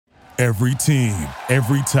Every team,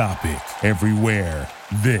 every topic, everywhere.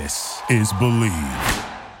 This is Believe.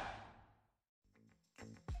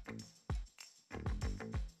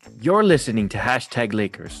 You're listening to Hashtag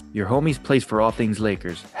Lakers, your homies place for all things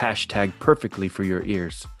Lakers, hashtag perfectly for your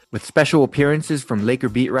ears. With special appearances from Laker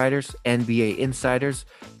beat writers, NBA insiders,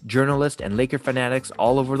 journalists, and Laker fanatics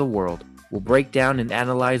all over the world. We'll break down and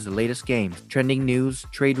analyze the latest games, trending news,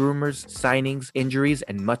 trade rumors, signings, injuries,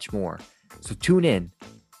 and much more. So tune in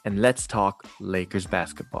and let's talk Lakers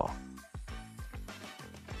basketball.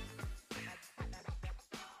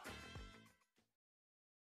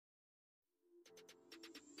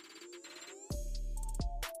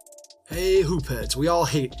 Hey hoopheads, we all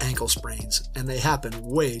hate ankle sprains, and they happen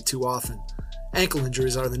way too often. Ankle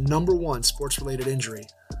injuries are the number one sports-related injury.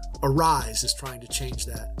 Arise is trying to change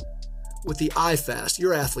that. With the iFast,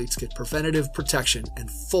 your athletes get preventative protection and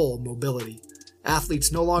full mobility.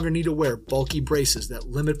 Athletes no longer need to wear bulky braces that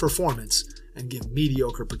limit performance and give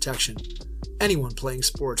mediocre protection. Anyone playing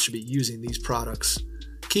sports should be using these products.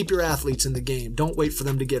 Keep your athletes in the game. Don't wait for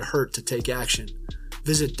them to get hurt to take action.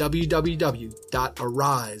 Visit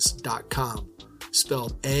www.arise.com,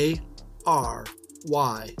 spelled A-R-Y-S-E,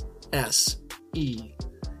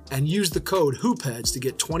 and use the code HOOPHEADS to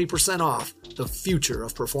get 20% off the future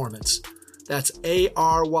of performance. That's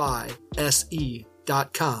ARYSE.com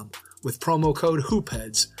with promo code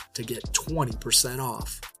HOOPHEADS to get 20%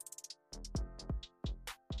 off.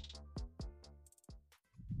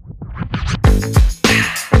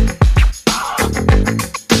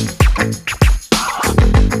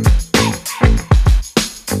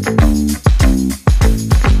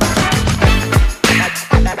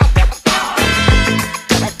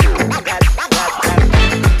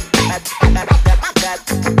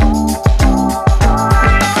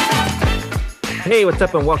 Hey, what's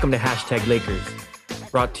up and welcome to Hashtag Lakers,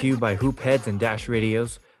 brought to you by Hoopheads and Dash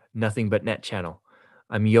Radio's Nothing But Net channel.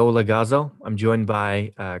 I'm Yo Lagazzo. I'm joined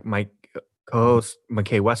by my co-host,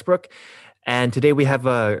 McKay Westbrook, and today we have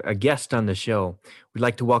a guest on the show. We'd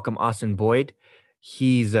like to welcome Austin Boyd.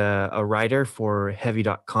 He's a writer for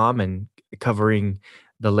Heavy.com and covering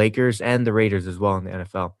the Lakers and the Raiders as well in the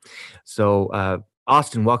NFL. So,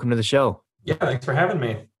 Austin, welcome to the show. Yeah, thanks for having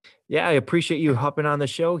me. Yeah, I appreciate you hopping on the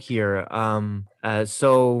show here.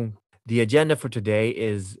 So the agenda for today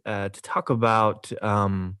is to talk about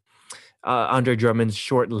Andre Drummond's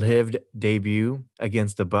short-lived debut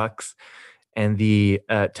against the Bucks and the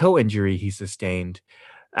toe injury he sustained.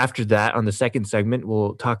 After that, on the second segment,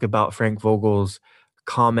 we'll talk about Frank Vogel's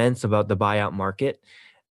comments about the buyout market.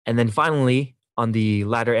 And then finally, on the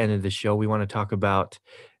latter end of the show, we want to talk about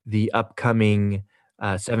the upcoming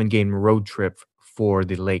 7-game road trip for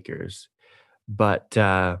the Lakers. But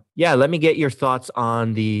let me get your thoughts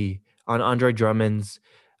on Andre Drummond's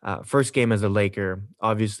first game as a Laker.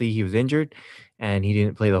 Obviously, he was injured and he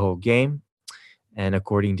didn't play the whole game. And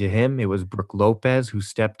according to him, it was Brook Lopez who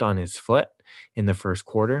stepped on his foot in the first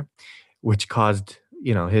quarter, which caused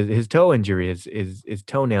his toe injury, his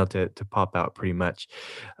toenail to pop out pretty much.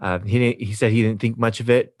 He said he didn't think much of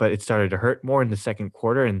it, but it started to hurt more in the second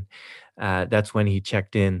quarter, and that's when he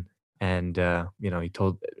checked in. And, he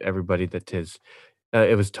told everybody that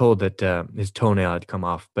it was told that his toenail had come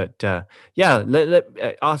off. But Austin,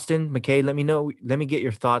 McKay, let me get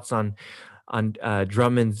your thoughts on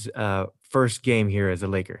Drummond's first game here as a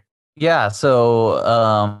Laker. Yeah. So,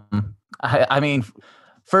 I mean,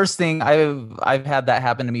 first thing, I've had that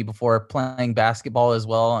happen to me before playing basketball as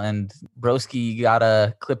well. And broski, you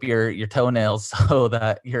gotta clip your toenails so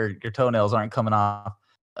that your toenails aren't coming off.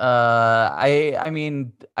 I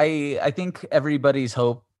think everybody's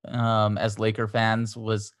hope as Laker fans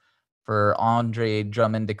was for Andre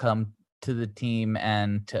Drummond to come to the team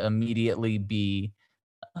and to immediately be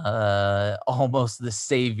almost the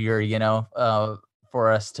savior,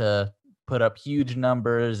 for us to put up huge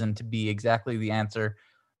numbers and to be exactly the answer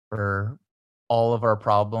for all of our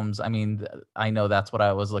problems. I mean, I know that's what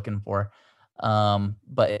I was looking for.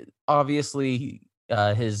 But obviously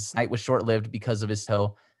his night was short-lived because of his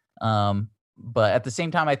toe. But at the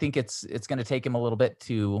same time, I think it's going to take him a little bit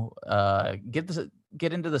to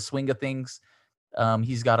get into the swing of things.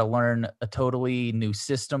 He's got to learn a totally new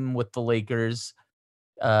system with the Lakers.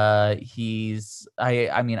 I'm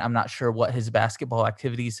not sure what his basketball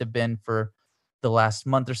activities have been for the last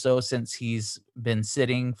month or so since he's been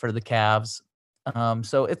sitting for the Cavs.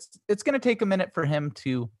 So it's going to take a minute for him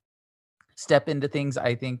to step into things,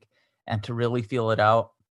 I think, and to really feel it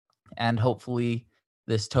out. And hopefully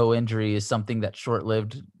this toe injury is something that's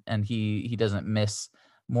short-lived and he doesn't miss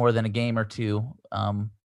more than a game or two.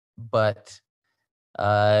 But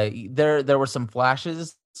there were some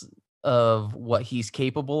flashes what he's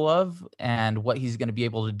capable of and what he's going to be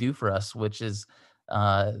able to do for us, which is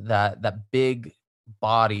that big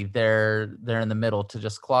body there in the middle to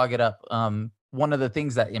just clog it up. One of the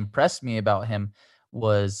things that impressed me about him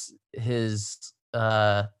was his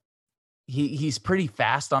he's pretty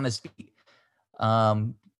fast on his feet.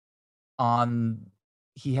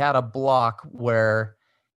 He had a block where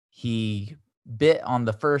he bit on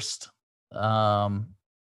the first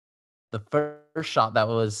shot that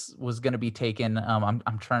was going to be taken.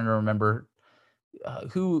 I'm trying to remember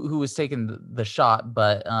who was taking the shot,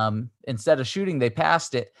 but instead of shooting, they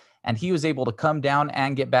passed it, and he was able to come down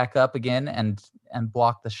and get back up again and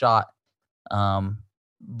block the shot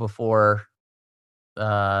before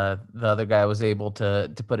the other guy was able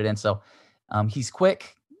to put it in. So he's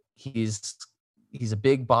quick. He's a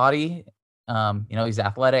big body. He's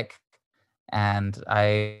athletic, and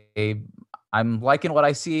I'm liking what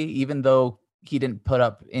I see, even though he didn't put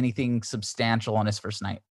up anything substantial on his first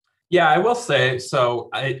night. Yeah, I will say, so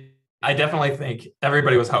I definitely think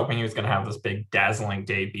everybody was hoping he was going to have this big dazzling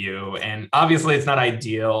debut. And obviously it's not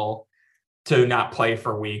ideal to not play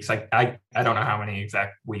for weeks. Like I don't know how many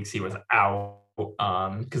exact weeks he was out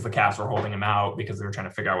because the Cavs were holding him out because they were trying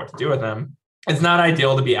to figure out what to do with him. It's not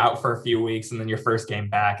ideal to be out for a few weeks and then your first game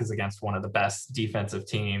back is against one of the best defensive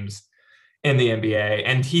teams in the NBA.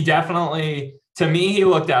 And he definitely, to me, he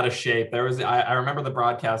looked out of shape. I remember the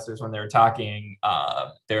broadcasters when they were talking,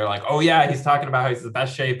 they were like, oh yeah, he's talking about how he's the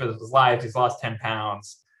best shape of his life. He's lost 10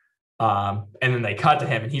 pounds. And then they cut to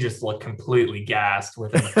him and he just looked completely gassed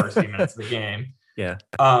within the first few minutes of the game. Yeah.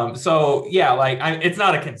 So yeah, like it's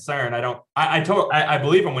not a concern. I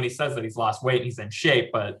believe him when he says that he's lost weight and he's in shape,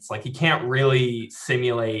 but it's like, he can't really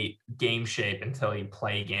simulate game shape until you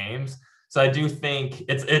play games. So I do think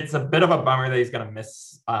it's a bit of a bummer that he's going to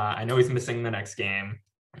miss. I know he's missing the next game,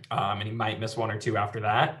 and he might miss one or two after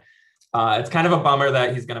that. It's kind of a bummer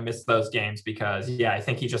that he's going to miss those games because, yeah, I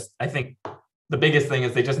think the biggest thing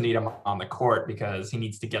is they just need him on the court because he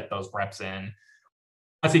needs to get those reps in.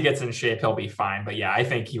 Once he gets in shape, he'll be fine. But yeah, I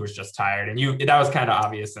think he was just tired, and that was kind of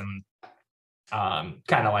obvious, and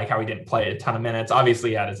kind of like how he didn't play a ton of minutes.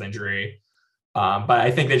 Obviously, he had his injury, but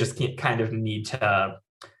I think they just kind of need to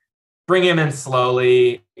bring him in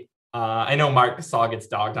slowly. I know Marc Gasol gets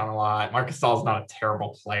dogged on a lot. Marc Gasol is not a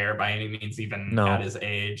terrible player by any means, even at his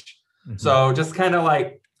age. Mm-hmm. So just kind of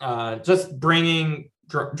like just bringing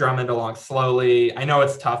Drummond along slowly. I know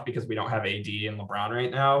it's tough because we don't have AD and LeBron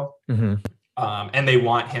right now. Mm-hmm. And they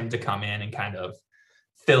want him to come in and kind of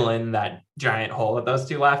fill in that giant hole that those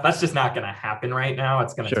two left. That's just not going to happen right now.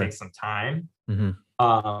 It's going to take some time. Mm-hmm.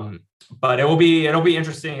 But it'll be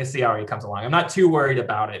interesting to see how he comes along. I'm not too worried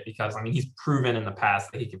about it because, I mean, he's proven in the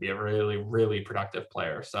past that he could be a really, really productive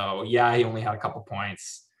player. So yeah, he only had a couple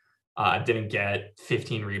points, didn't get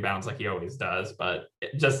 15 rebounds like he always does, but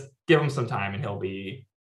just give him some time and he'll be,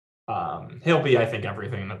 I think,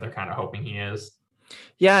 everything that they're kind of hoping he is.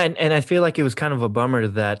 Yeah. And I feel like it was kind of a bummer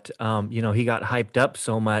that, he got hyped up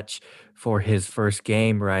so much for his first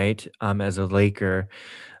game, right. As a Laker.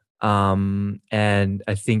 And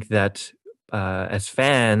I think that as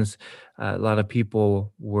fans, a lot of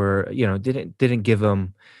people were, didn't give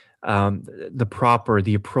him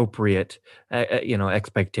the appropriate,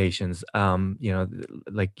 expectations.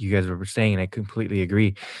 Like you guys were saying, and I completely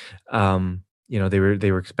agree.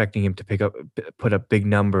 They were expecting him to put up big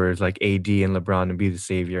numbers like AD and LeBron and be the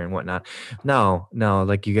savior and whatnot. No,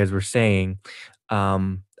 like you guys were saying,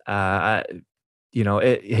 his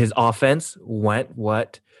offense went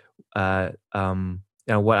what I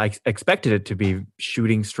expected it to be,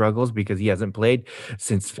 shooting struggles because he hasn't played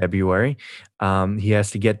since February. He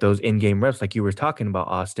has to get those in-game reps like you were talking about,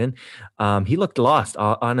 Austin. He looked lost.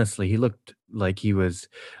 Honestly, he looked like he was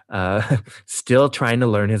still trying to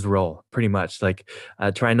learn his role, pretty much like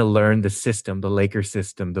trying to learn the system, the Laker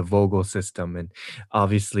system, the Vogel system. And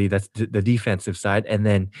obviously that's the defensive side. And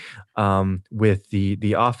then with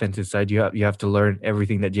the offensive side, you have to learn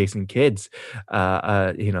everything that Jason Kidd's,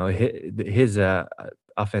 his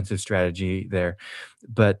offensive strategy there.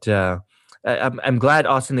 But I'm glad,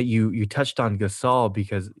 Austin, that you touched on Gasol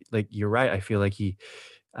because, like, you're right. I feel like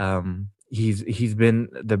he's been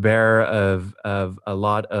the bearer of a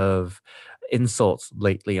lot of insults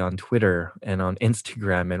lately on Twitter and on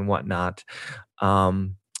Instagram and whatnot.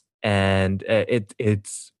 And it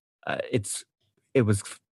was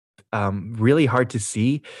really hard to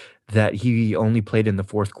see that he only played in the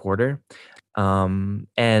fourth quarter. And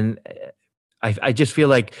I just feel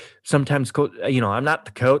like sometimes, I'm not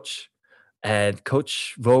the coach, and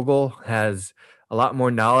Coach Vogel has a lot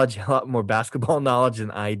more knowledge, a lot more basketball knowledge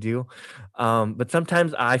than I do. But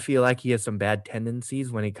sometimes I feel like he has some bad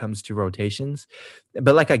tendencies when it comes to rotations.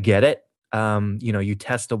 But like I get it. You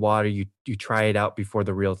test the water, you try it out before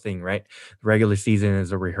the real thing, right? The regular season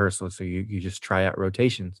is a rehearsal, so you just try out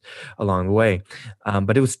rotations along the way.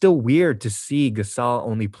 But it was still weird to see Gasol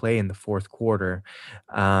only play in the fourth quarter,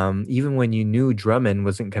 even when you knew Drummond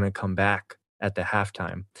wasn't going to come back at the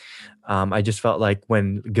halftime. I just felt like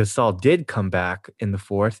when Gasol did come back in the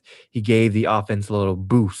fourth, he gave the offense a little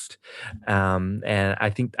boost, and I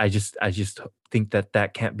just think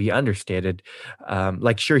that can't be understated.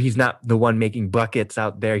 Sure, he's not the one making buckets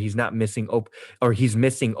out there. He's not missing he's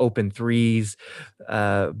missing open threes,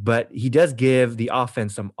 but he does give the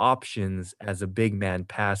offense some options as a big man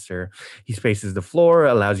passer. He spaces the floor,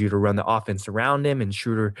 allows you to run the offense around him, and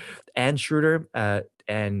Schroeder.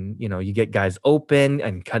 And you get guys open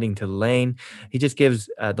and cutting to the lane. He just gives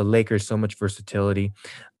the Lakers so much versatility,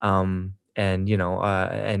 and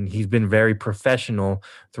he's been very professional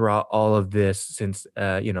throughout all of this since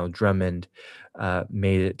Drummond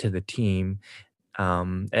made it to the team,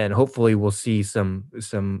 and hopefully we'll see some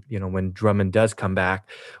when Drummond does come back,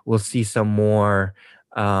 we'll see some more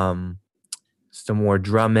Drummond,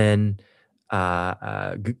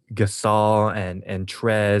 Gasol, and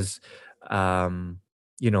Trez.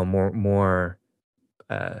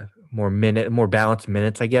 More balanced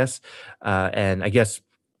minutes, I guess. And I guess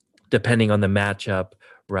depending on the matchup,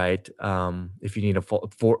 right? If you need a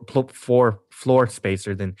floor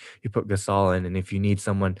spacer, then you put Gasol in, and if you need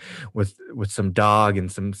someone with some dog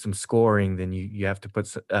and some scoring, then you have to put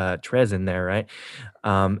Trez in there, right?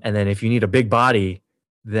 And then if you need a big body,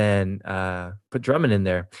 then put Drummond in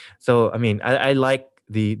there. So I mean, I like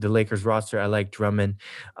the Lakers roster. I like Drummond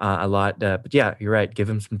a lot, but yeah, you're right. Give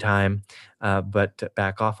him some time, but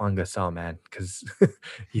back off on Gasol, man, because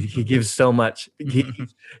he gives so much.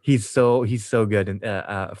 He's so good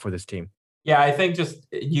for this team. Yeah, I think just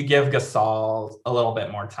you give Gasol a little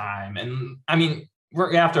bit more time, and I mean,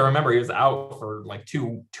 we have to remember he was out for like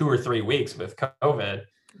two or 3 weeks with COVID.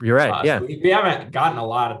 You're right. Yeah, so we haven't gotten a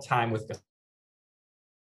lot of time with Gasol.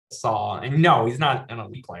 And no, he's not an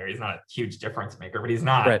elite player. He's not a huge difference maker, but he's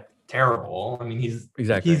not terrible. I mean, he's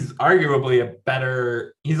arguably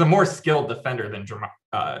he's a more skilled defender than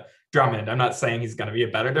Drummond. I'm not saying he's going to be a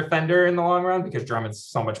better defender in the long run because Drummond's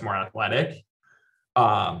so much more athletic.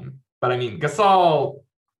 But I mean, Gasol,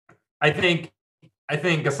 I think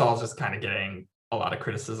Gasol's just kind of getting a lot of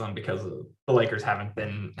criticism because the Lakers haven't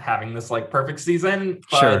been having this like perfect season.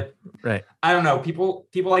 But sure, right. I don't know. People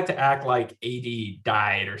like to act like AD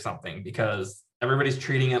died or something because everybody's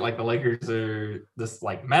treating it like the Lakers are this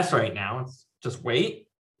like mess right now. It's just wait.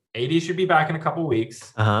 AD should be back in a couple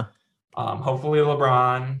weeks. Hopefully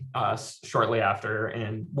LeBron shortly after.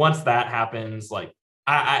 And once that happens, like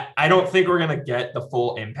I don't think we're gonna get the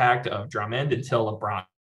full impact of Drummond until LeBron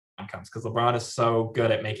comes, because LeBron is so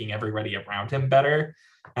good at making everybody around him better,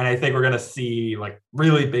 and I think we're going to see like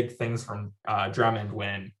really big things from Drummond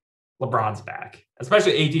when LeBron's back,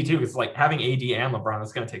 especially AD too, because like having AD and LeBron,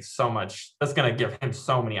 that's going to take so much. That's going to give him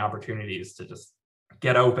so many opportunities to just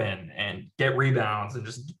get open and get rebounds and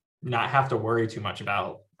just not have to worry too much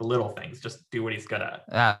about the little things. Just do what he's good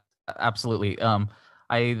at. Absolutely. I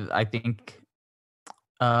think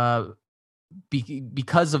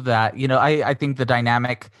because of that, I think the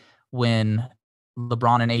dynamic when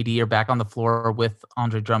LeBron and AD are back on the floor with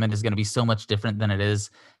Andre Drummond is going to be so much different than it is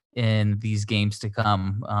in these games to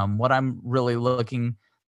come. What I'm really looking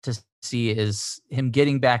to see is him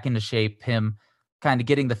getting back into shape, him kind of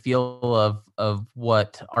getting the feel of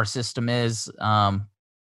what our system is,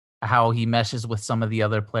 how he meshes with some of the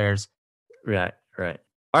other players. Right.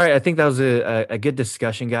 All right, I think that was a good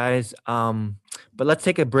discussion, guys. But let's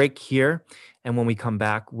take a break here. And when we come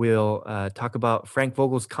back, we'll talk about Frank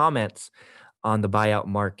Vogel's comments on the buyout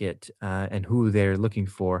market and who they're looking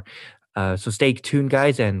for. So stay tuned,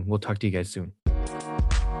 guys, and we'll talk to you guys soon.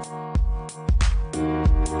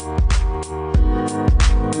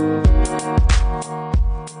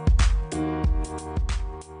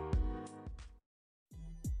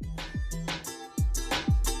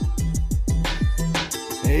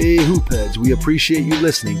 Hey, Hoopheads, we appreciate you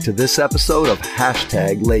listening to this episode of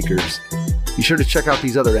 #Lakers. Be sure to check out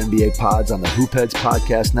these other NBA pods on the Hoopheads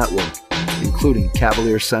Podcast Network, including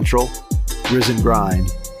Cavalier Central, Grizz and Grind,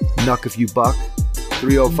 Nuck If You Buck,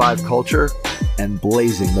 305 Culture, and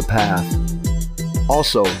Blazing the Path.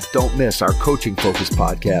 Also, don't miss our coaching-focused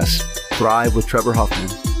podcasts, Thrive with Trevor Huffman,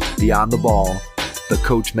 Beyond the Ball, the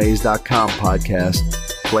CoachMaze.com podcast,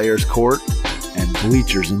 Players Court, and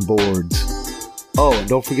Bleachers and Boards. Oh, and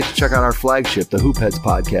don't forget to check out our flagship, the Hoopheads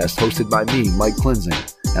podcast, hosted by me, Mike Klinzing,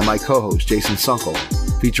 and my co-host, Jason Sunkel,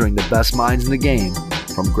 featuring the best minds in the game,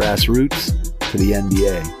 from grassroots to the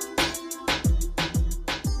NBA.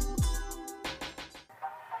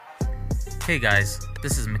 Hey guys,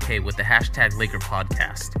 this is McKay with the #Laker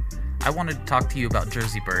podcast. I wanted to talk to you about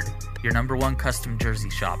Jersey Bird, your #1 custom jersey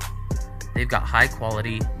shop. They've got high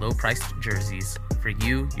quality, low priced jerseys for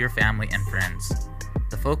you, your family, and friends.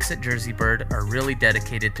 The folks at Jersey Bird are really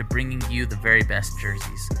dedicated to bringing you the very best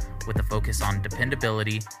jerseys, with a focus on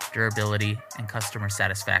dependability, durability, and customer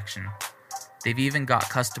satisfaction. They've even got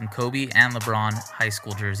custom Kobe and LeBron high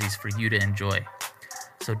school jerseys for you to enjoy.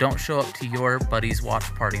 So don't show up to your buddy's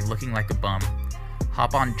watch party looking like a bum.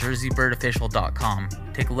 Hop on jerseybirdofficial.com,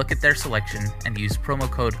 take a look at their selection, and use promo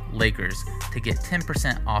code LAKERS to get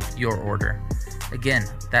 10% off your order. Again,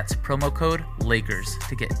 that's promo code LAKERS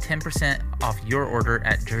to get 10% off your order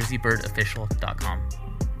at jerseybirdofficial.com.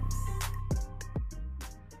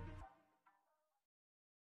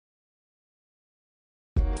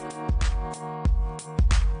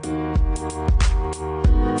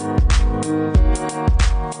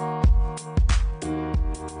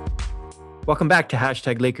 Welcome back to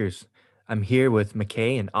 #Lakers. I'm here with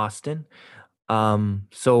McKay and Austin.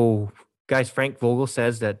 So, guys, Frank Vogel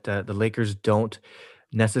says that the Lakers don't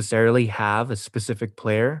necessarily have a specific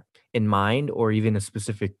player in mind, or even a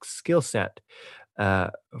specific skill set,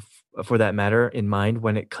 for that matter, in mind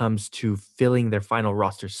when it comes to filling their final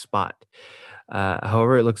roster spot.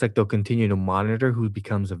 However, it looks like they'll continue to monitor who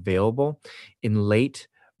becomes available in late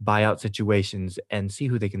buyout situations and see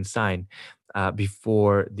who they can sign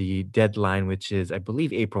before the deadline, which is, I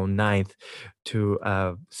believe, April 9th,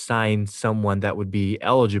 to sign someone that would be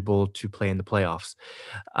eligible to play in the playoffs.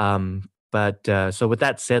 So with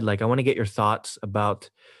that said, I want to get your thoughts about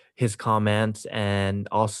his comments, and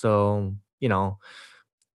also,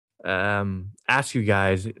 ask you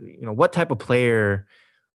guys, what type of player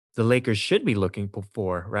the Lakers should be looking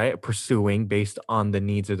for, right? Pursuing based on the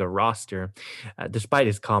needs of the roster. Despite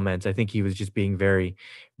his comments, I think he was just being very,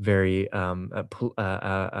 very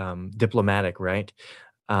diplomatic, right?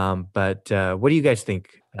 But what do you guys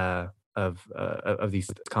think of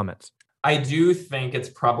these comments? I do think it's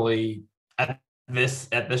probably at this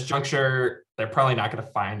juncture, they're probably not going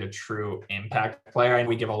to find a true impact player. And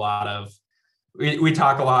we give a lot of, we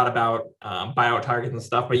talk a lot about buyout targets and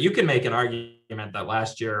stuff, but you can make an argument that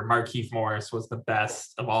last year Markieff Morris was the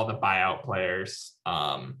best of all the buyout players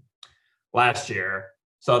last year.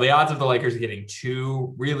 So the odds of the Lakers getting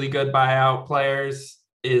two really good buyout players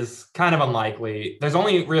is kind of unlikely. There's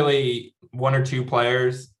only really one or two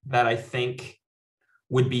players that I think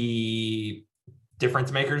would be difference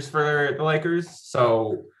makers for the Lakers.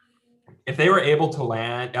 So if they were able to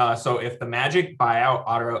land, so if the Magic buyout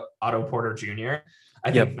Otto Porter Jr., I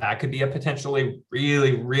think that could be a potentially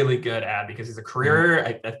really, really good ad, because he's a career,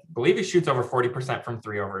 I believe he shoots over 40% from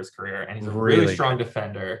three over his career, and he's a really strong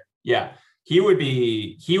defender. Yeah, he would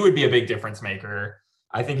be a big difference maker.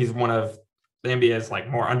 I think he's one of the NBA's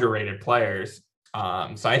more underrated players.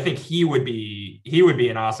 So I think he would be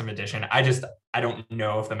an awesome addition. I don't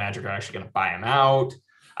know if the Magic are actually going to buy him out.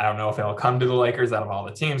 I don't know if he'll come to the Lakers out of all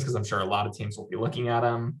the teams, because I'm sure a lot of teams will be looking at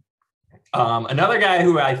him. Another guy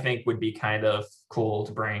who I think would be kind of cool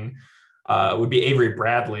to bring would be Avery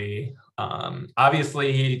Bradley.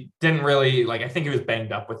 Obviously, he didn't really I think he was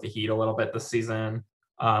banged up with the Heat a little bit this season.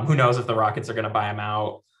 Who knows if the Rockets are going to buy him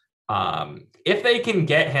out. If they can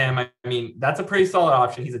get him, I mean, that's a pretty solid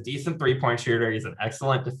option. He's a decent three-point shooter. He's an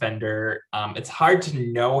excellent defender. It's hard to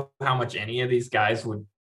know how much any of these guys would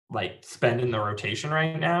spend in the rotation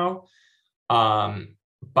right now.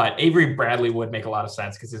 But Avery Bradley would make a lot of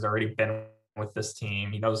sense, because he's already been with this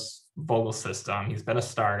team. He knows Vogel's system. He's been a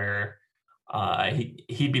starter.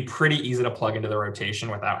 He'd be pretty easy to plug into the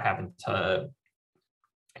rotation without having to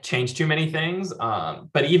change too many things.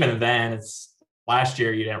 But even then, last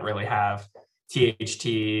year you didn't really have THT,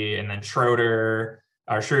 and then Schroeder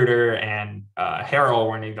and Harrell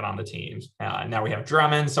weren't even on the teams. Now we have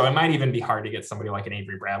Drummond, so it might even be hard to get somebody like an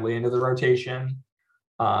Avery Bradley into the rotation.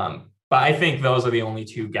 But I think those are the only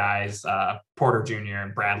two guys, Porter Jr.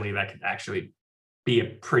 and Bradley, that could actually be a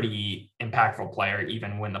pretty impactful player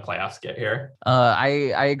even when the playoffs get here.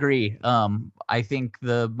 I agree. I think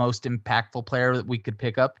the most impactful player that we could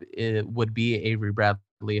pick up would be Avery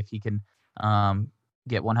Bradley, if he can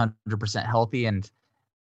get 100% healthy, and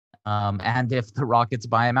if the Rockets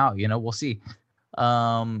buy him out, we'll see.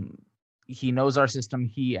 He knows our system.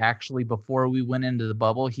 He actually, before we went into the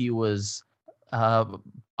bubble, he was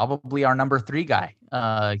probably our number 3 guy.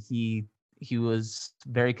 He was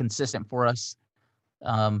very consistent for us,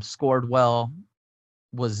 scored well,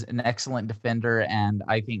 was an excellent defender, and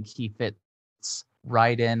I think he fits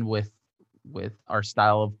right in with our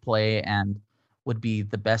style of play and would be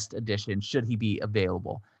the best addition should he be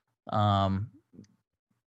available.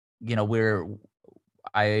 You know,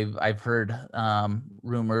 I've heard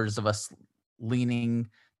rumors of us leaning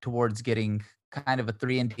towards getting kind of a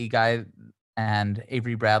 3-and-D guy, and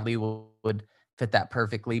Avery Bradley would fit that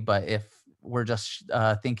perfectly. But if we're just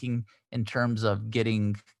thinking in terms of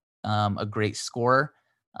getting a great scorer,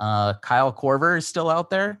 Kyle Korver is still out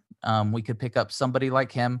there. We could pick up somebody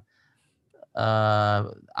like him.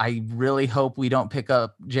 I really hope we don't pick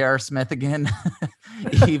up J.R. Smith again,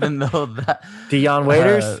 even though that Dion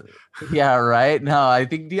Waiters. Yeah, right. No, I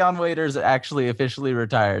think Dion Waiters actually officially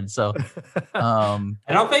retired. So I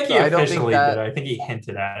don't think he officially did. I think he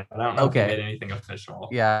hinted at it. I don't know if he made anything official.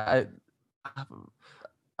 Yeah,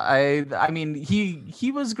 I mean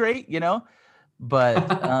he was great, you know,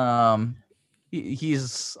 but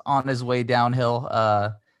he's on his way downhill.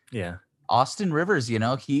 Yeah. Austin Rivers, you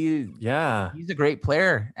know, he's a great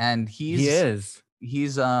player, and he's a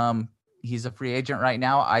free agent right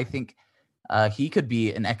now. I think he could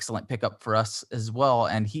be an excellent pickup for us as well,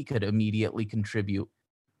 and he could immediately contribute.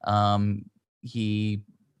 He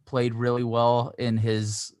played really well in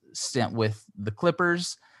his stint with the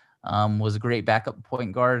Clippers, was a great backup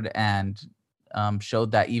point guard, and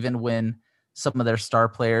showed that even when some of their star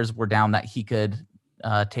players were down, that he could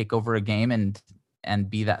take over a game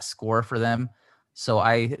and be that scorer for them. So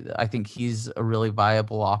I think he's a really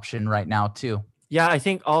viable option right now too. Yeah, I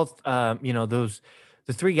think all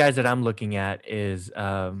the three guys that I'm looking at is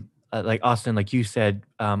like Austin, like you said,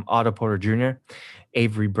 Otto Porter Jr.,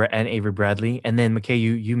 Avery Bradley, and then McKay,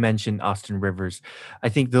 you mentioned Austin Rivers. I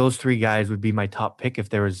think those three guys would be my top pick if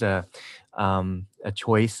there was a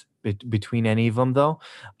choice between any of them. Though,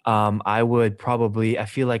 I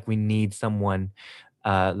feel like we need someone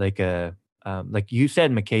like you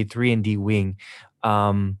said, McKay, 3-and-D wing.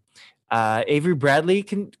 Avery Bradley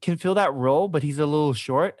can fill that role, but he's a little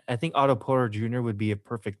short. I think Otto Porter Jr. would be a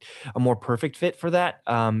more perfect fit for that.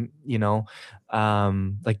 Austin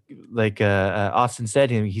said,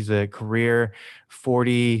 he's a career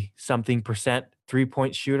 40-something%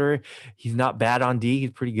 3-point shooter. He's not bad on D.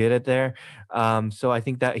 He's pretty good at there. So I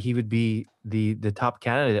think that he would be the top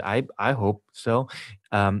candidate. I hope so.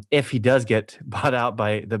 If he does get bought out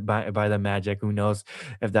by the Magic, who knows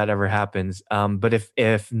if that ever happens. But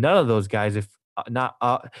if none of those guys, if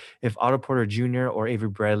Otto Porter Jr. or Avery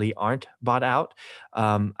Bradley aren't bought out,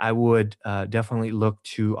 I would definitely look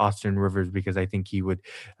to Austin Rivers, because I think he would,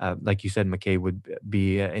 like you said, McKay, would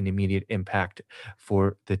be an immediate impact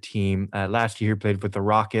for the team. Last year he played with the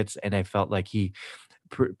Rockets, and I felt like he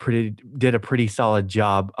did a pretty solid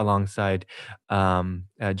job alongside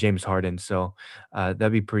James Harden. So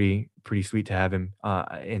that'd be pretty sweet to have him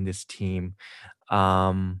in this team.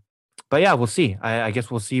 But yeah, we'll see. I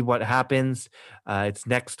guess we'll see what happens. It's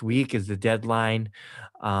next week is the deadline,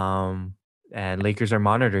 and Lakers are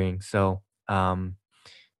monitoring. So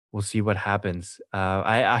we'll see what happens.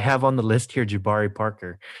 I have on the list here Jabari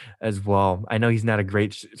Parker as well. I know he's not a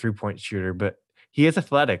great 3-point shooter, but he is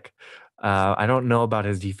athletic. I don't know about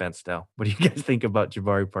his defense, though. What do you guys think about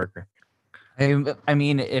Jabari Parker? I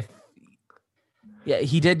mean,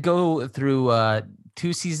 he did go through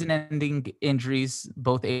 2 season-ending injuries,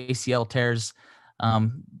 both ACL tears,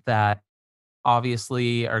 that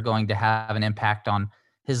obviously are going to have an impact on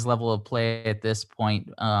his level of play at this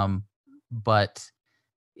point. But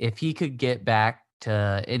if he could get back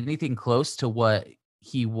to anything close to what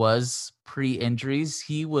he was pre-injuries,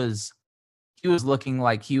 he was looking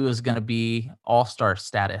like he was going to be all-star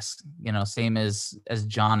status, same as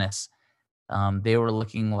Giannis. They were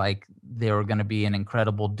looking like they were going to be an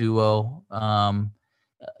incredible duo.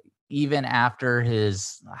 Even after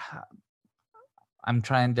I'm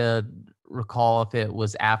trying to recall if it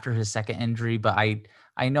was after his second injury, but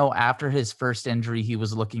I know after his first injury, he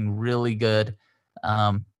was looking really good.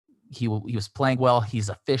 He was playing well. He's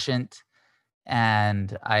efficient.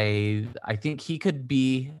 And I think he could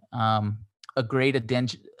be a great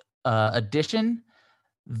addition,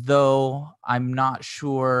 though I'm not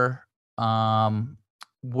sure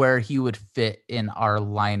where he would fit in our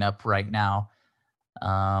lineup right now.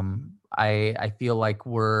 I feel like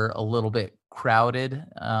we're a little bit crowded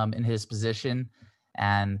in his position,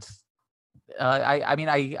 and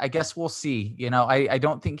I guess we'll see. I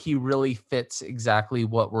don't think he really fits exactly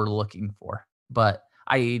what we're looking for, but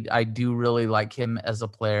I do really like him as a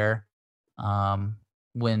player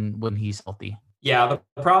when he's healthy. Yeah,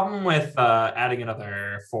 the problem with adding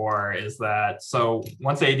another 4 is that, so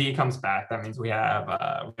once AD comes back, that means we have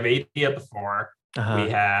AD at the 4. Uh-huh. We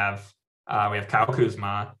have We have Kyle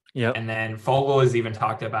Kuzma. Yep. And then Vogel has even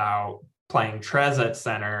talked about playing Trez at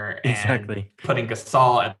center and Exactly. putting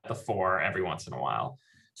Gasol at the 4 every once in a while.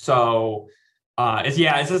 So it's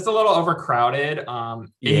just a little overcrowded.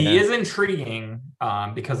 He is intriguing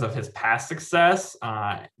because of his past success.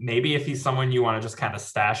 Maybe if he's someone you want to just kind of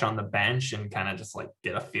stash on the bench and kind of just like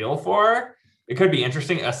get a feel for, it could be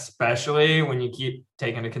interesting, especially when you keep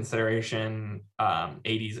taking into consideration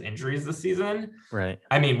AD's injuries this season. Right.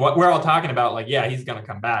 I mean, what we're all talking about, like, yeah, he's going to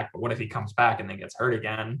come back, but what if he comes back and then gets hurt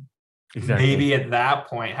again? Exactly. Maybe at that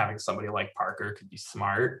point, having somebody like Parker could be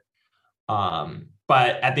smart.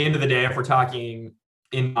 But at the end of the day, if we're talking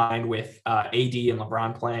in mind with AD and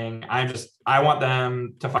LeBron playing, I want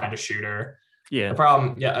them to find a shooter. Yeah. The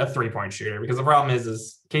problem, a 3-point shooter, because the problem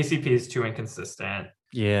is KCP is too inconsistent.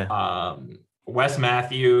 Yeah. Wes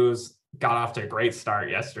Matthews got off to a great start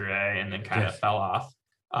yesterday and then kind of fell off.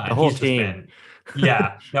 The whole team.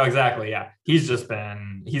 Exactly. Yeah. He's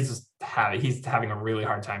having a really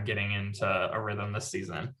hard time getting into a rhythm this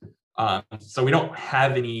season. So we don't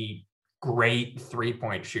have any great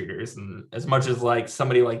 3-point shooters. And as much as like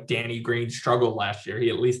somebody like Danny Green struggled last year,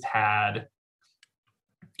 he at least had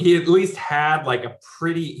like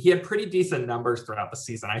pretty decent numbers throughout the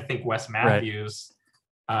season. I think Wes Matthews,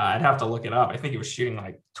 I'd have to look it up. I think he was shooting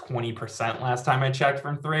like 20% last time I checked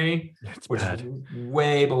from 3, which is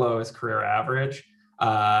way below his career average.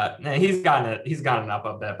 He's gotten up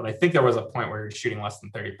a bit, but I think there was a point where he was shooting less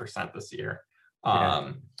than 30% this year.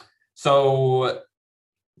 So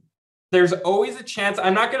there's always a chance.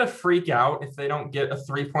 I'm not going to freak out if they don't get a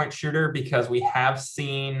 3-point shooter, because we have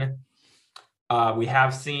seen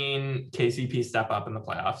KCP step up in the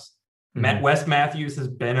playoffs. Mhm. Wes Matthews has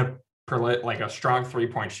been a strong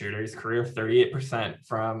 3-point shooter. He's career 38%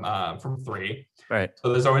 from 3. Right.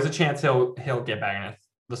 So there's always a chance he'll get back in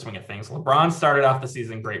the swing of things. LeBron started off the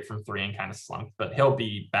season great from 3 and kind of slumped, but he'll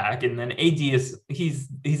be back. And then AD he's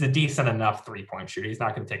a decent enough 3-point shooter. He's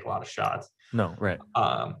not going to take a lot of shots. No. Right.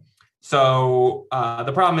 So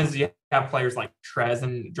the problem is you have players like Trez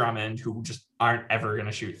and Drummond who just aren't ever going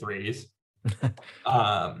to shoot 3s.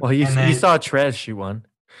 Well, you saw Trez shoot one.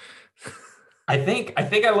 I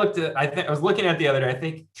was looking at it the other day. I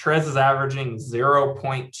think Trez is averaging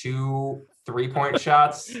 0.2 3-point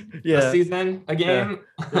shots this season a game.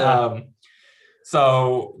 Yeah.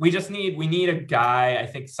 So we need a guy. I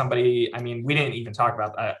think somebody, we didn't even talk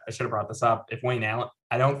about that. I should have brought this up. If Wayne Allen,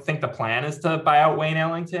 I don't think the plan is to buy out Wayne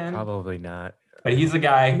Ellington. Probably not. But he's a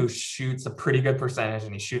guy who shoots a pretty good percentage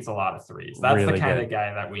and he shoots a lot of 3s. That's really the kind of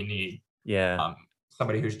guy that we need. Yeah.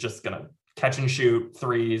 Somebody who's just going to catch and shoot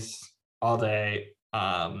 3s all day.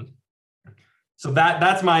 So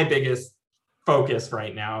that's my biggest focus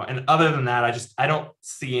right now. And other than that, I don't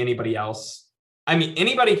see anybody else.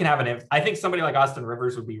 Anybody can have I think somebody like Austin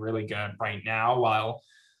Rivers would be really good right now while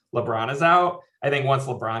LeBron is out. I think once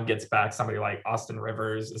LeBron gets back, somebody like Austin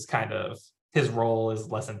Rivers is kind of, his role is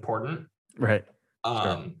less important. Right.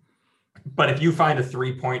 But if you find a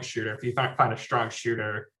 3-point shooter, if you find a strong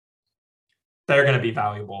shooter, they're going to be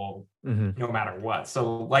valuable no matter what.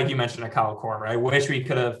 So like you mentioned, a Kyle Korver, I wish we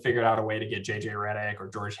could have figured out a way to get JJ Redick or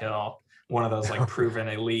George Hill, one of those like proven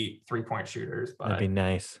elite 3-point shooters. But that'd be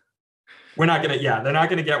nice. We're not going to, they're not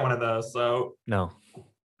going to get one of those. So no,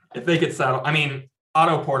 if they could settle,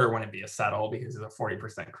 Otto Porter wouldn't be a settle because he's a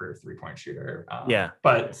 40% career 3-point shooter.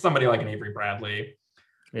 But somebody like an Avery Bradley,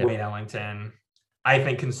 Wayne Ellington, I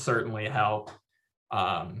think can certainly help.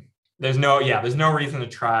 There's no reason to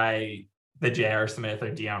try the J.R. Smith or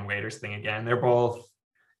Dion Waiters thing again.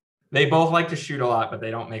 They both like to shoot a lot, but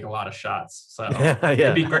they don't make a lot of shots. So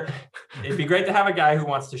it'd be great to have a guy who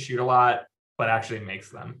wants to shoot a lot, but actually makes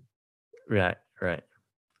them. Right.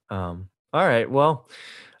 All right. Well,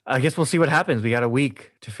 I guess we'll see what happens. We got a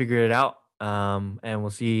week to figure it out. And we'll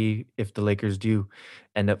see if the Lakers do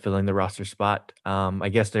end up filling the roster spot. I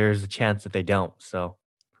guess there's a chance that they don't. So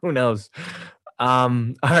who knows?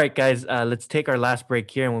 All right, guys, let's take our last break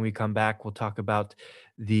here. And when we come back, we'll talk about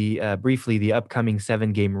briefly the upcoming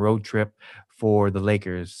 7-game road trip for the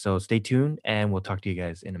Lakers. So stay tuned and we'll talk to you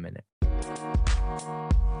guys in a minute.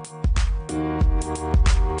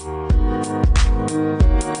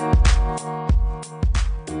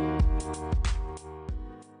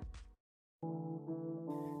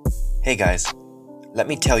 Hey guys, let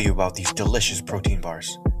me tell you about these delicious protein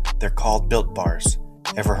bars. They're called Built Bars.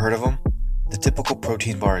 Ever heard of them? The typical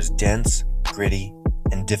protein bar is dense, gritty,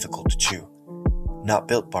 and difficult to chew. Not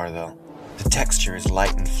Built Bar though. The texture is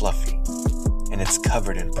light and fluffy, and it's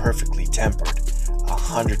covered in perfectly tempered,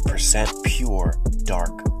 100% pure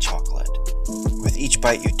dark chocolate. With each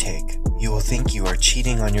bite you take, you will think you are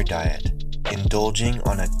cheating on your diet. indulging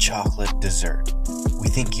on a chocolate dessert. We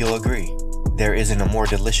think you'll agree. There isn't a more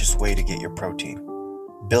delicious way to get your protein.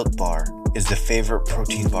 Built Bar is the favorite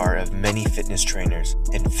protein bar of many fitness trainers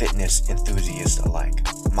and fitness enthusiasts alike.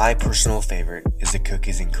 My personal favorite is the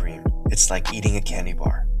cookies and cream. It's like eating a candy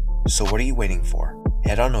bar. So what are you waiting for?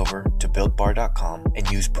 Head on over to BuiltBar.com and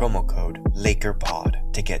use promo code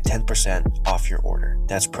LakerPod to get 10% off your order.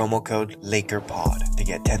 That's promo code LakerPod to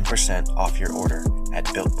get 10% off your order at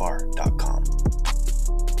BuiltBar.com.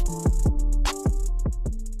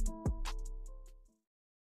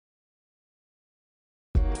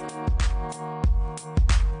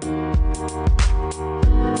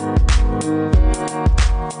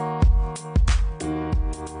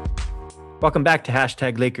 Welcome back to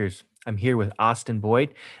Hashtag Lakers. I'm here with Austin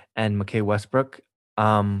Boyd and McKay Westbrook.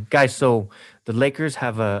 Guys, so the Lakers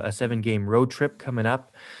have a 7-game road trip coming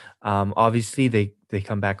up. Obviously, they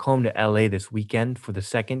come back home to LA this weekend for the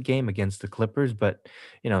second game against the Clippers, but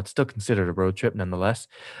it's still considered a road trip nonetheless.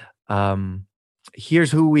 Here's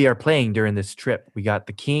who we are playing during this trip. We got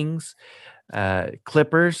the Kings,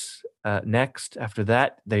 Clippers next. After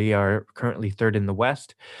that, they are currently third in the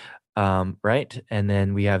West. Right. And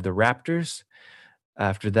then we have the Raptors.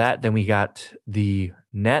 After that, then we got the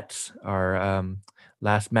Nets, our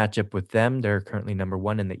last matchup with them. They're currently number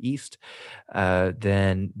 1 in the East.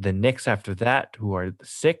 Then the Knicks after that, who are the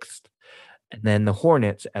 6th. And then the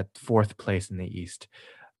Hornets at 4th place in the East.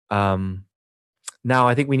 Now,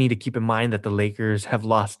 I think we need to keep in mind that the Lakers have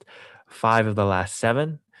lost 5 of the last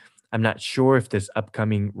 7. I'm not sure if this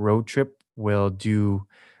upcoming road trip will do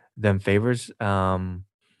them favors.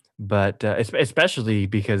 But especially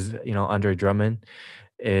because, Andre Drummond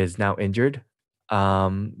is now injured.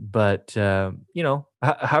 But how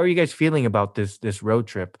are you guys feeling about this road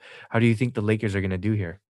trip? How do you think the Lakers are going to do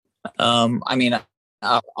here?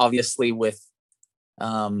 Obviously with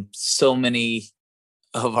so many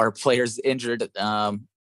of our players injured,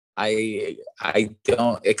 I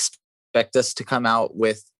don't expect us to come out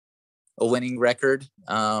with a winning record.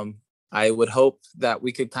 I would hope that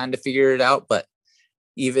we could kind of figure it out, but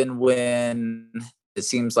even when it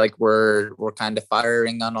seems like we're kind of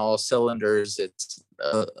firing on all cylinders, it's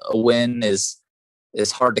a win is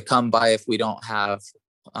hard to come by if we don't have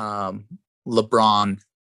LeBron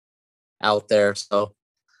out there. So,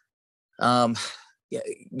 what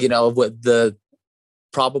the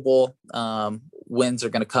probable wins are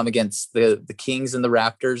going to come against the Kings and the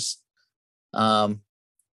Raptors.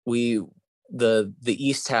 The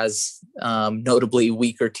East has notably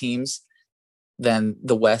weaker teams than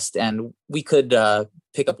the West, and we could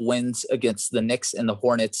pick up wins against the Knicks and the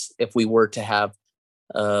Hornets if we were to have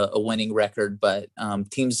a winning record. But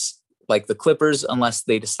teams like the Clippers, unless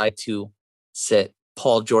they decide to sit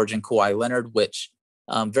Paul George and Kawhi Leonard, which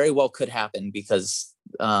very well could happen because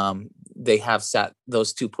they have sat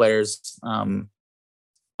those two players on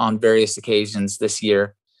various occasions this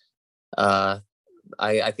year. I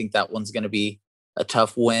think that one's going to be a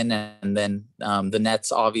tough win. And then the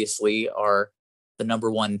Nets obviously are the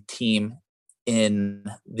number 1 team in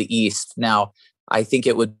the East. Now, I think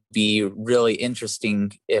it would be really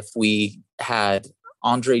interesting if we had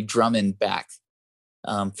Andre Drummond back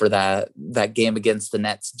for that game against the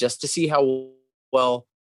Nets, just to see how well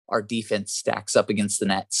our defense stacks up against the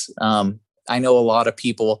Nets. I know a lot of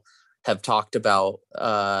people have talked about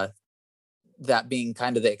that being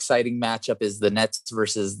kind of the exciting matchup is the Nets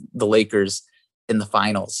versus the Lakers in the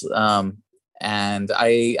finals. And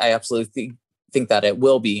I absolutely think that it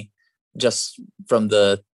will be, just from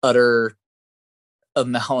the utter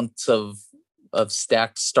amounts of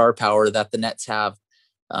stacked star power that the Nets have.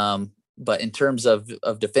 But in terms of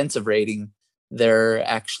defensive rating, they're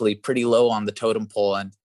actually pretty low on the totem pole.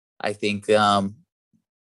 And I think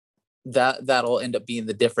that'll end up being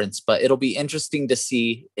the difference. But it'll be interesting to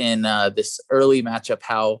see in this early matchup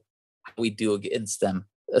how we do against them,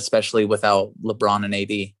 especially without LeBron and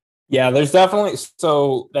AD. Yeah, there's definitely,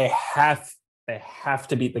 so they have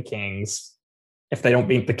to beat the Kings. If they don't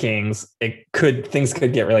beat the Kings, things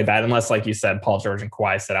could get really bad, unless, like you said, Paul George and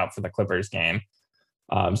Kawhi sit out for the Clippers game.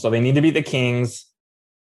 So they need to beat the Kings.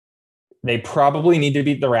 They probably need to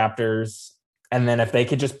beat the Raptors. And then if they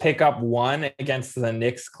could just pick up one against the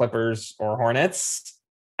Knicks, Clippers, or Hornets,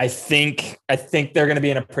 I think they're going to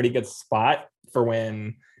be in a pretty good spot for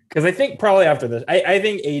when, because I think probably after this, I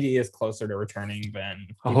think AD is closer to returning than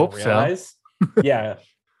I hope realize. So. Yeah.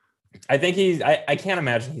 I think I can't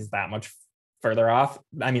imagine he's that much further off.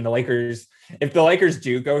 I mean, if the Lakers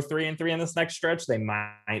do go 3-3 in this next stretch, they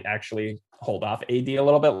might actually hold off AD a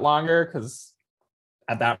little bit longer, because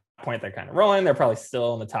at that point they're kind of rolling. They're probably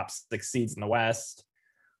still in the top 6 seeds in the West.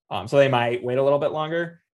 So they might wait a little bit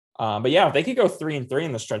longer. But yeah, if they could go 3-3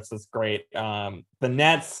 in the stretch, that's great. The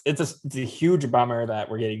Nets, it's a huge bummer that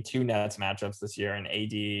we're getting 2 Nets matchups this year, and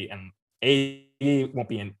AD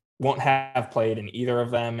won't have played in either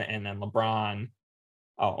of them, and then LeBron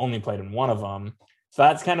only played in one of them. So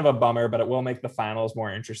that's kind of a bummer, but it will make the finals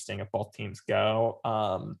more interesting if both teams go.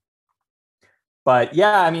 But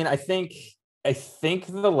yeah, I mean, I think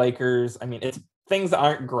the Lakers, I mean, things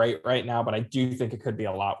aren't great right now, but I do think it could be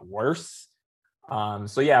a lot worse.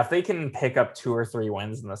 So yeah, if they can pick up 2 or 3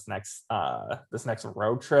 wins in this next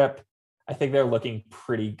road trip, I think they're looking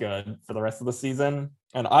pretty good for the rest of the season.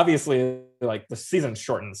 And obviously, like, the season's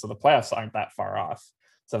shortened, so the playoffs aren't that far off.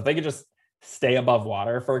 So if they could just stay above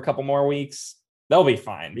water for a couple more weeks, they'll be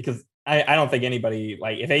fine. Because I don't think anybody,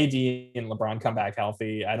 like, if AD and LeBron come back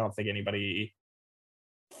healthy, I don't think anybody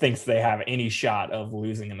thinks they have any shot of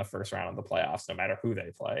losing in the first round of the playoffs, no matter who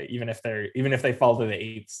they play. Even if they fall to the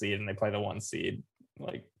 8th seed and they play the 1 seed,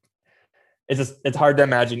 like, it's hard to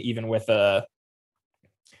imagine even with AD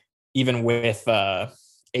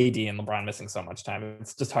and LeBron missing so much time.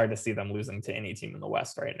 It's just hard to see them losing to any team in the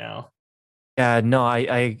West right now. Yeah, no,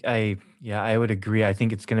 I would agree. I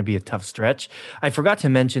think it's going to be a tough stretch. I forgot to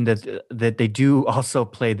mention that they do also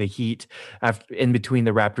play the Heat in between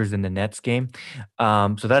the Raptors and the Nets game.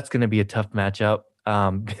 So that's going to be a tough matchup.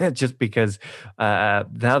 Just because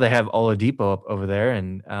now they have Oladipo up over there,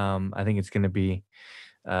 and I think it's going to be,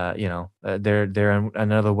 they're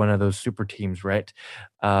another one of those super teams, right?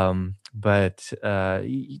 But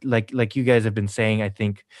like you guys have been saying, I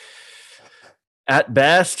think at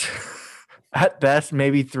best. At best,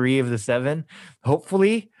 maybe 3 of the 7,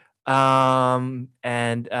 hopefully. But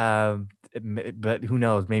who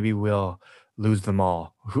knows? Maybe we'll lose them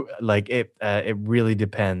all. It really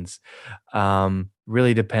depends.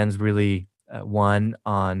 Really depends. One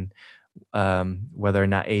on whether or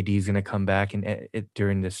not AD is going to come back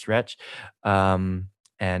during this stretch, and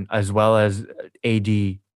as well as AD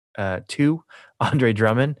 2, Andre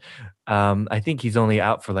Drummond. I think he's only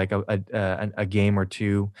out for like a game or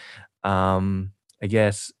 2. I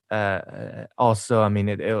guess also, I mean,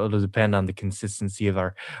 it'll depend on the consistency of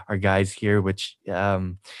our guys here, which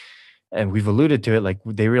and we've alluded to it, like,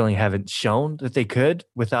 they really haven't shown that they could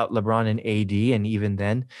without LeBron and AD, and even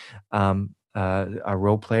then, our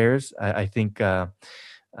role players, I think. I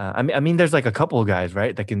mean, there's like a couple of guys,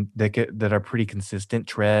 right, that are pretty consistent,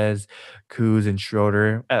 Trez, Kuz, and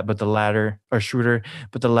Schroeder, but the latter, or Schroeder,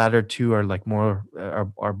 but the latter 2 are like more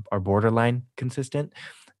are borderline consistent.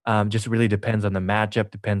 Just really depends on the matchup,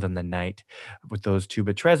 depends on the night with those 2.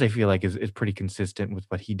 But Trez, I feel like, is pretty consistent with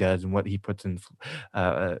what he does and what he puts in,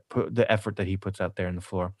 the effort that he puts out there in the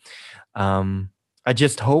floor. I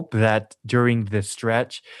just hope that during this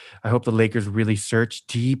stretch, I hope the Lakers really search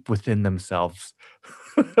deep within themselves.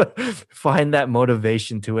 Find that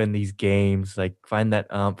motivation to win these games, like find that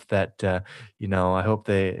that I hope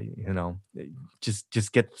they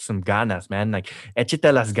just get some ganas, man, like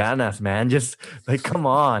échate las ganas, man, just like, come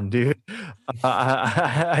on, dude.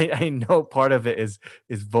 I know part of it is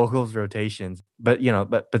Vogel's rotations, but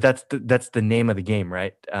that's the name of the game,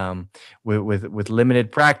 right? With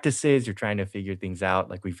limited practices, you're trying to figure things out,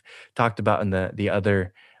 like we've talked about in the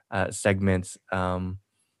other segments.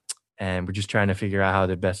 And we're just trying to figure out how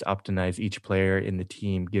to best optimize each player in the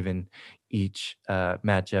team, given each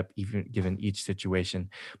matchup, even given each situation.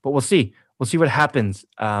 But we'll see. We'll see what happens.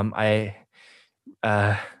 I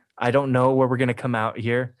don't know where we're going to come out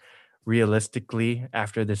here realistically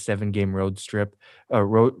after the 7-game road trip.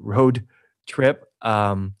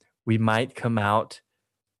 We might come out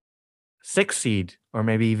 6th seed, or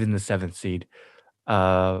maybe even the 7th seed.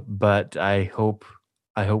 But I hope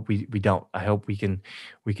we don't. I hope we can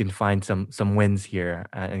find some wins here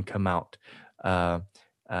and come out 4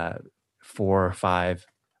 or 5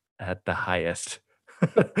 at the highest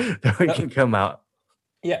that we can come out.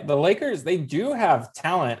 Yeah, the Lakers, they do have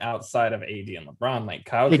talent outside of AD and LeBron, like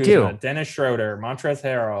Kyle Kuzma, Dennis Schroeder, Montrezl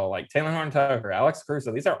Harrell, like Taylor Horton-Tucker, Alex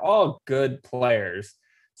Caruso. These are all good players.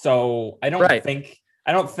 So I don't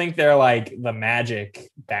think they're like the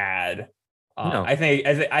Magic bad. No. I think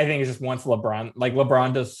it's just once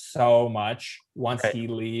LeBron does so much once he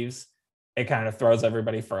leaves, it kind of throws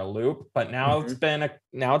everybody for a loop. But now it's been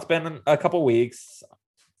a couple weeks.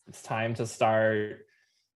 It's time to start.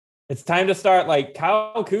 Like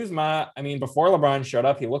Kyle Kuzma. I mean, before LeBron showed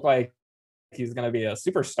up, he looked like he's going to be a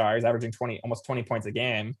superstar. He's averaging almost 20 points a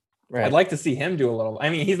game. Right. I'd like to see him do a little.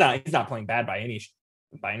 I mean, he's not playing bad by any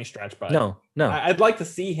stretch, but no. I'd like to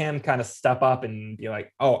see him kind of step up and be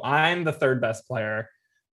like, oh, I'm the 3rd best player.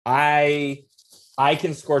 I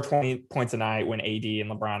can score 20 points a night when AD and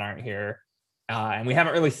LeBron aren't here. And we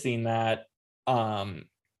haven't really seen that.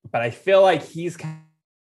 But I feel like he's kind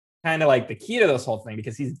of like the key to this whole thing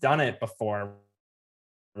because he's done it before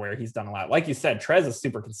where he's done a lot. Like you said, Trez is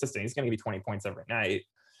super consistent. He's going to give you 20 points every night.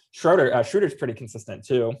 Schroeder's pretty consistent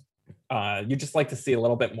too. You just like to see a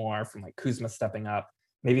little bit more from like Kuzma stepping up,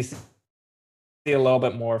 maybe see a little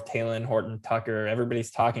bit more of Talen Horton-Tucker. Everybody's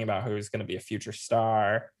talking about who's going to be a future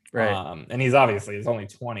star. Right. And he's only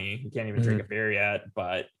 20. He can't even drink a beer yet,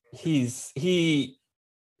 but he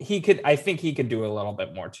could, I think he could do a little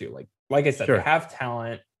bit more too. Like I said, They have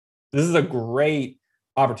talent. This is a great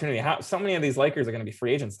opportunity. So many of these Lakers are going to be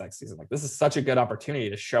free agents next season. Like this is such a good opportunity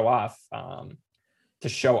to show off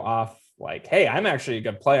like, hey, I'm actually a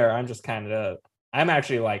good player. I'm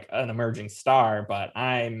actually like an emerging star, but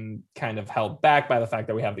I'm kind of held back by the fact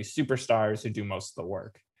that we have these superstars who do most of the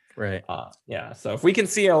work. Right. So if we can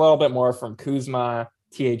see a little bit more from Kuzma,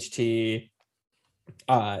 THT, it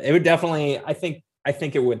would definitely, I think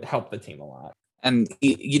it would help the team a lot. And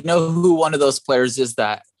you know who one of those players is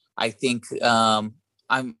that I think I'm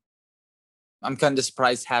kind of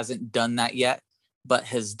surprised hasn't done that yet, but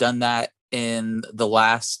has done that in the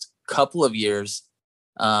last couple of years,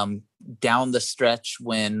 down the stretch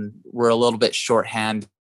when we're a little bit shorthanded,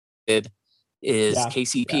 is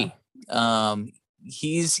KCP. Yeah.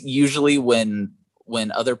 He's usually when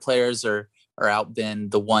other players are out, been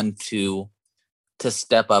the one to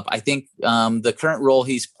step up. I think the current role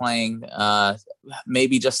he's playing,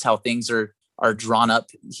 maybe just how things are drawn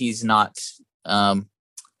up, he's not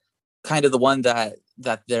kind of the one that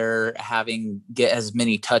they're having get as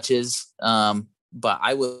many touches. But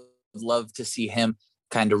I would love to see him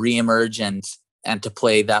kind of reemerge and to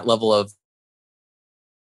play that level of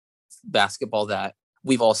basketball that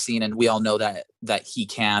we've all seen and we all know that he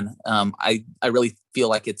can. I really feel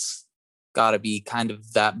like it's got to be kind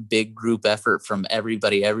of that big group effort from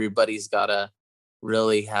everybody. Everybody's got to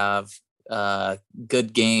really have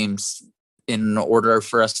good games in order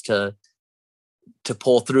for us to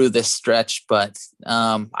pull through this stretch. But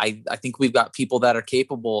I think we've got people that are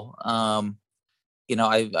capable.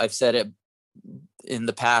 I've said it in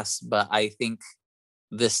the past, but I think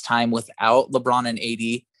this time without LeBron and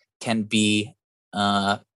AD can be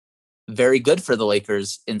very good for the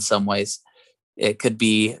Lakers in some ways. It could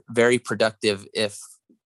be very productive if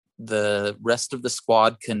the rest of the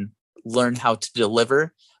squad can learn how to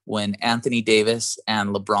deliver when Anthony Davis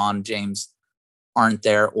and LeBron James aren't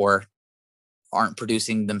there or aren't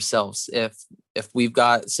producing themselves. If we've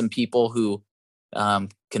got some people who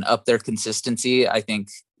can up their consistency, I think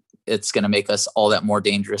it's going to make us all that more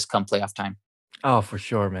dangerous come playoff time. Oh, for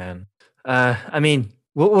sure, man. I mean,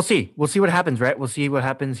 we'll see. We'll see what happens, right? We'll see what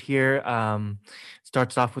happens here.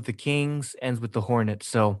 Starts off with the Kings, ends with the Hornets.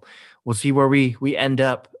 So we'll see where we end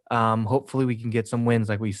up. Hopefully we can get some wins,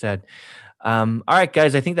 like we said. All right,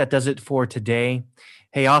 guys, I think that does it for today.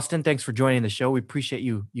 Hey, Austin, thanks for joining the show. We appreciate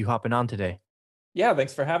you hopping on today. Yeah,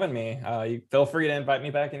 thanks for having me. You feel free to invite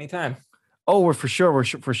me back anytime. Oh, we're for sure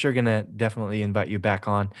gonna definitely invite you back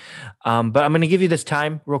on. But I'm gonna give you this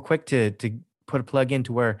time real quick to put a plug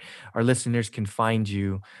into where our listeners can find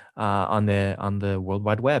you on the World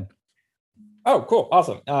Wide Web. Oh, cool.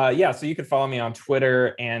 Awesome. So you can follow me on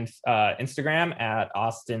Twitter and Instagram at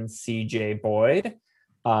Austin CJ Boyd.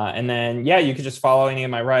 And then, you could just follow any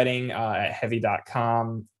of my writing at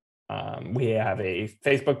heavy.com. We have a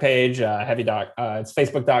Facebook page, it's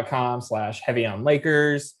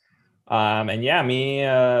facebook.com/heavy-on-Lakers. Me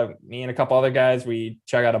and a couple other guys, we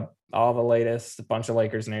check out all the latest, a bunch of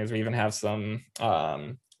Lakers news. We even have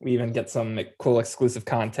we even get some cool exclusive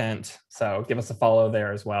content. So give us a follow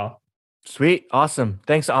there as well. Sweet. Awesome.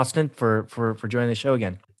 Thanks, Austin, for joining the show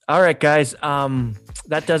again. All right, guys.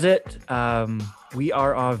 That does it. We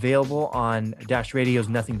are available on Dash Radio's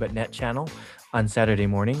Nothing But Net channel on Saturday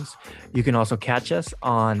mornings. You can also catch us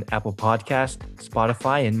on Apple Podcast,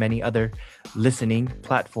 Spotify, and many other listening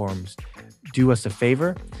platforms. Do us a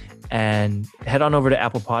favor and head on over to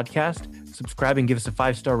Apple Podcast, subscribe, and give us a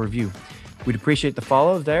 5-star review. We'd appreciate the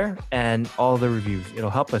follows there and all the reviews. It'll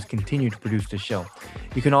help us continue to produce the show.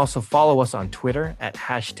 You can also follow us on Twitter at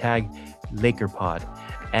 #LakerPod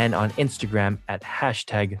and on Instagram at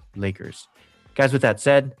 #Lakers. Guys, with that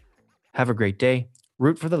said, have a great day.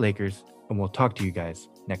 Root for the Lakers, and we'll talk to you guys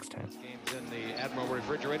next time. Game's in the Admiral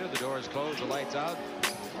refrigerator. The door is closed. The lights out.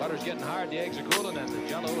 Butter's getting hard. The eggs are cooling, and the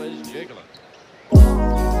Jell-O is jiggling.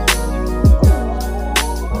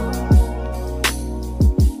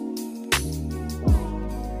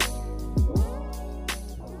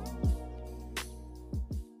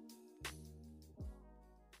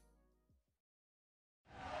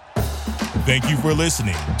 Thank you for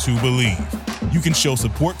listening to Believe. You can show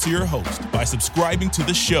support to your host by subscribing to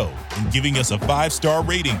the show and giving us a 5-star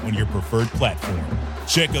rating on your preferred platform.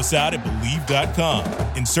 Check us out at Believe.com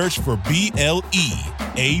and search for BLEAV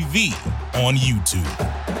on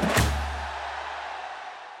YouTube.